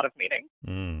have a lot of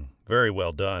meaning. Very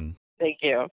well done. Thank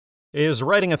you. Is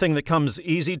writing a thing that comes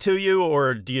easy to you,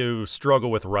 or do you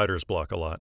struggle with writer's block a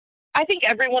lot? I think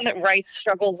everyone that writes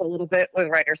struggles a little bit with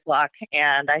writer's block.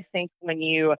 And I think when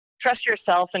you trust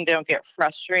yourself and don't get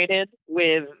frustrated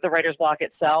with the writer's block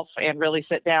itself and really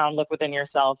sit down, look within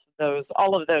yourself,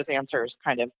 all of those answers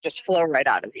kind of just flow right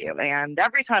out of you. And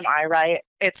every time I write,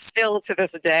 it's still to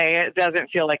this day, it doesn't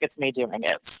feel like it's me doing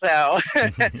it. So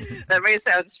that may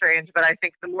sound strange, but I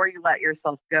think the more you let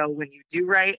yourself go when you do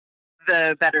write,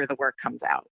 the better the work comes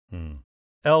out.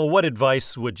 Elle, what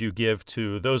advice would you give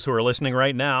to those who are listening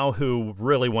right now who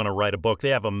really want to write a book? They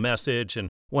have a message and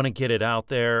want to get it out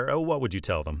there. What would you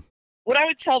tell them? What I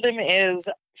would tell them is,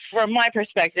 from my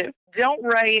perspective, don't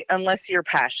write unless you're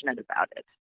passionate about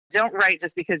it. Don't write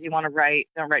just because you want to write.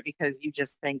 Don't write because you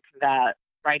just think that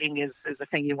writing is a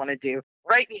thing you want to do.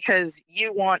 Write because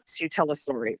you want to tell a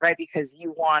story. Write because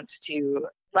you want to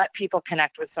let people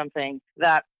connect with something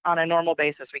that on a normal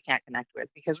basis we can't connect with.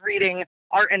 Because reading,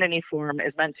 art in any form,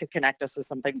 is meant to connect us with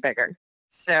something bigger.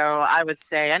 So I would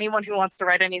say anyone who wants to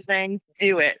write anything,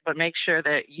 do it, but make sure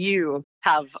that you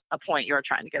have a point you're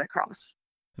trying to get across.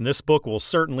 And this book will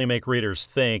certainly make readers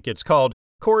think. It's called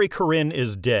Corrie Corinne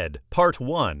is Dead, Part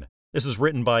 1. This is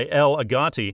written by Elle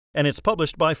Agati, and it's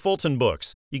published by Fulton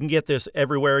Books. You can get this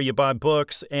everywhere you buy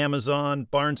books: Amazon,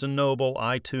 Barnes & Noble,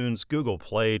 iTunes, Google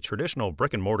Play, traditional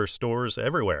brick-and-mortar stores,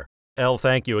 everywhere. Elle,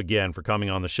 thank you again for coming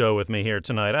on the show with me here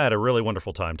tonight. I had a really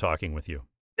wonderful time talking with you.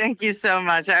 Thank you so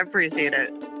much. I appreciate it.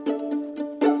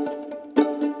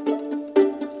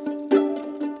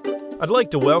 I'd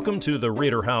like to welcome to the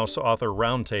Reader House Author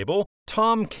Roundtable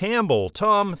Tom Campbell.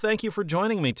 Tom, thank you for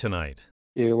joining me tonight.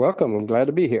 You're welcome. I'm glad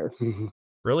to be here.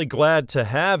 Really glad to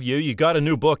have you. You got a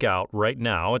new book out right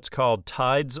now. It's called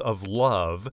Tides of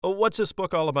Love. What's this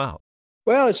book all about?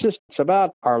 Well, it's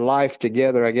about our life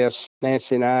together, I guess.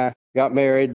 Nancy and I got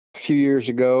married a few years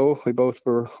ago. We both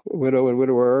were widow and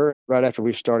widower. Right after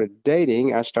we started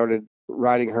dating, I started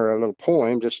writing her a little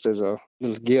poem just as a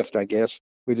little gift, I guess.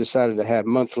 We decided to have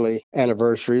monthly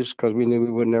anniversaries because we knew we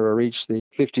would never reach the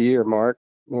 50-year mark,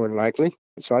 more than likely.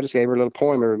 So I just gave her a little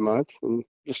poem every month, and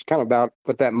just kind of about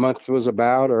what that month was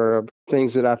about, or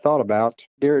things that I thought about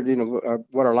during,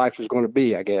 what our life was going to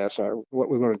be, I guess, or what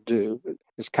we're going to do.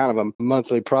 It's kind of a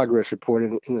monthly progress report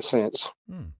in a sense,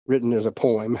 written as a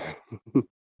poem.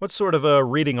 What sort of a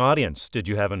reading audience did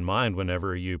you have in mind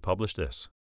whenever you published this?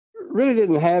 Really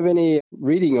didn't have any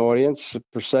reading audience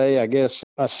per se. I guess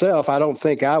myself, I don't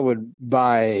think I would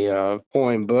buy a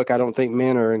poem book. I don't think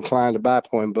men are inclined to buy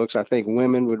poem books. I think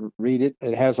women would read it.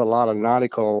 It has a lot of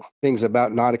nautical things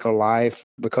about nautical life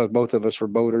because both of us were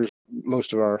boaters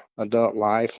most of our adult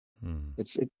life.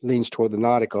 It leans toward the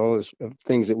nautical, is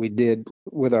things that we did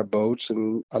with our boats,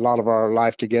 and a lot of our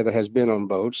life together has been on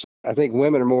boats. I think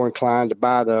women are more inclined to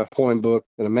buy the poem book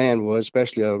than a man would,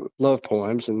 especially love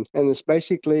poems. And it's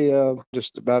basically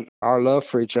just about our love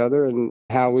for each other and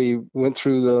how we went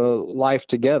through the life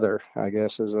together, I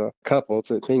guess, as a couple.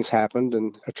 That things happened,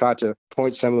 and I tried to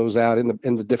point some of those out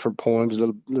in the different poems,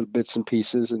 little bits and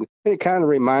pieces. And it kind of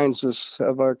reminds us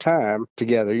of our time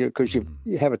together, because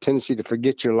you have a tendency to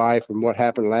forget your life and what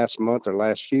happened last month or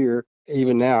last year.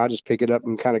 Even now, I just pick it up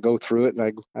and kind of go through it.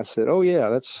 And I said, oh, yeah,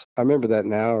 I remember that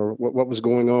now, or what was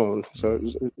going on. So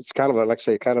it's kind of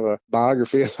a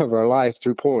biography of our life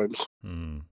through poems.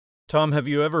 Tom, have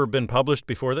you ever been published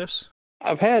before this?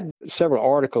 I've had several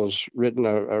articles written.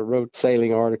 I wrote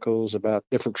sailing articles about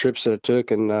different trips that I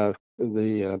took in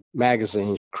the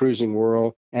magazines, Cruising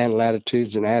World and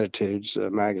Latitudes and Attitudes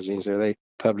magazines. There, they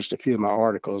published a few of my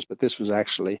articles, but this was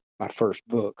actually my first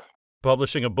book.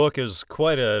 Publishing a book is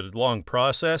quite a long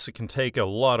process. It can take a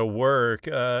lot of work.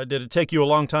 Did it take you a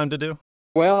long time to do?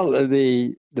 Well,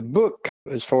 the book,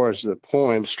 as far as the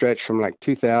poems, stretched from like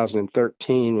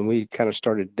 2013 when we kind of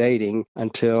started dating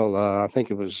until I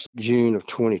think it was June of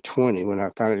 2020 when I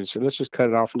finally said, let's just cut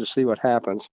it off and just see what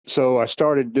happens. So I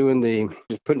started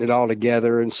just putting it all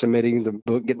together and submitting the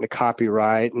book, getting the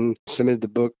copyright, and submitted the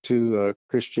book to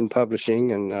Christian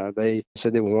Publishing, and they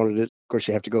said they wanted it. Of course,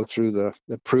 you have to go through the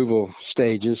approval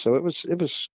stages. So it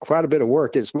was quite a bit of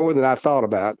work. It's more than I thought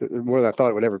about, more than I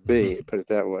thought it would ever be, put it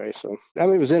that way. So, I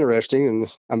mean, it was interesting,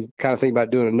 and I'm kind of thinking about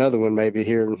doing another one maybe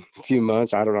here in a few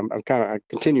months. I don't know. I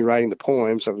continue writing the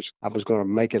poems. I was going to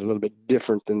make it a little bit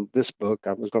different than this book.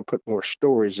 I was going to put more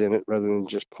stories in it rather than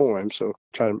just poems. So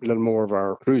try a little more of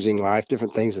our cruising life,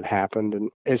 different things that happened.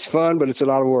 And it's fun, but it's a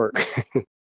lot of work.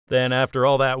 Then after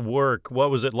all that work,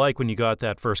 what was it like when you got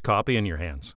that first copy in your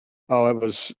hands? Oh,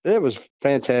 it was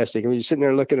fantastic. I mean, you're sitting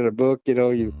there looking at a book,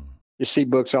 you see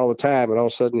books all the time, and all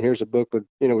of a sudden here's a book with,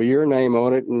 with your name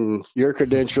on it and your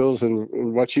credentials and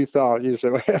what you thought. You say,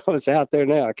 well, it's out there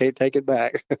now. I can't take it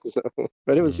back.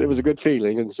 But it was a good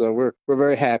feeling, and so we're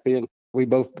very happy. And we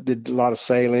both did a lot of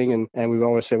sailing, and we've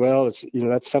always said, well, it's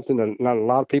that's something that not a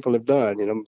lot of people have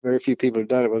done. Very few people have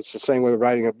done it. Well, it's the same way with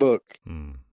writing a book.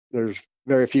 There's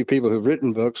very few people who've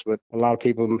written books, but a lot of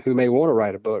people who may want to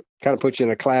write a book. Kind of puts you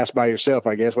in a class by yourself,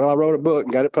 I guess. Well, I wrote a book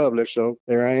and got it published, so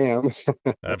there I am.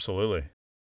 Absolutely.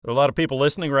 A lot of people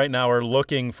listening right now are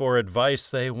looking for advice.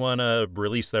 They want to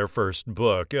release their first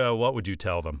book. What would you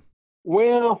tell them?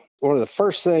 Well, one of the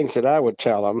first things that I would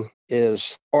tell them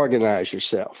is organize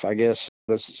yourself. I guess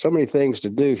there's so many things to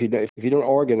do. If you don't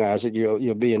organize it,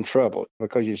 you'll be in trouble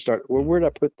because you start, well, where did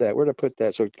I put that? Where did I put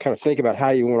that? So kind of think about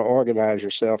how you want to organize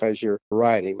yourself as you're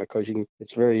writing, because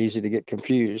it's very easy to get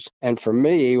confused. And for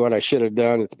me, what I should have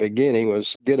done at the beginning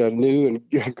was get a new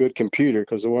and good computer,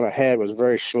 because the one I had was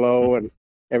very slow, and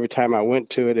every time I went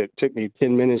to it, it took me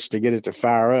 10 minutes to get it to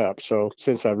fire up. So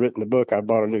since I've written the book, I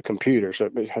bought a new computer. So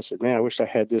I said, man, I wish I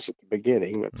had this at the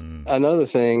beginning. But another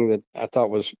thing that I thought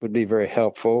would be very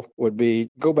helpful would be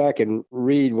go back and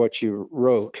read what you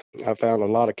wrote. I found a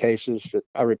lot of cases that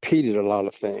I repeated a lot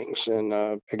of things. And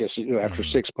I guess, after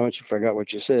 6 months, you forgot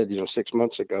what you said, 6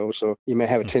 months ago. So you may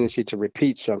have a tendency to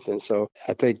repeat something. So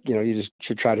I think, you just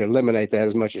should try to eliminate that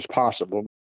as much as possible.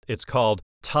 It's called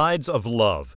Tides of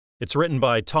Love. It's written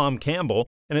by Tom Campbell,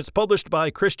 and it's published by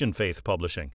Christian Faith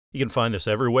Publishing. You can find this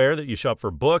everywhere that you shop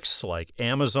for books, like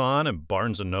Amazon and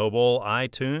Barnes & Noble,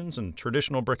 iTunes, and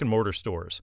traditional brick-and-mortar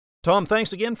stores. Tom,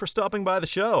 thanks again for stopping by the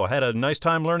show. I had a nice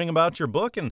time learning about your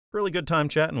book and really good time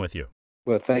chatting with you.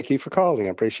 Well, thank you for calling.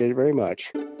 I appreciate it very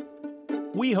much.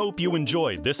 We hope you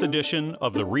enjoyed this edition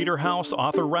of the Reader House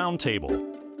Author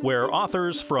Roundtable, where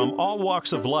authors from all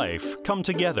walks of life come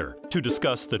together to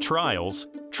discuss the trials,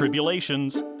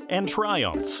 tribulations, and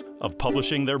triumphs of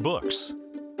publishing their books.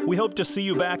 We hope to see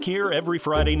you back here every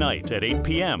Friday night at 8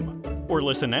 p.m. or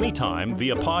listen anytime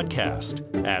via podcast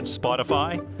at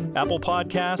Spotify, Apple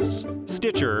Podcasts,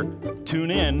 Stitcher,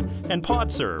 TuneIn, and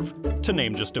PodServe, to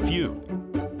name just a few.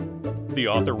 The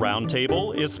Author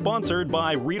Roundtable is sponsored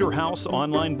by Reader House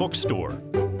Online Bookstore,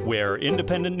 where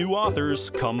independent new authors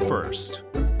come first.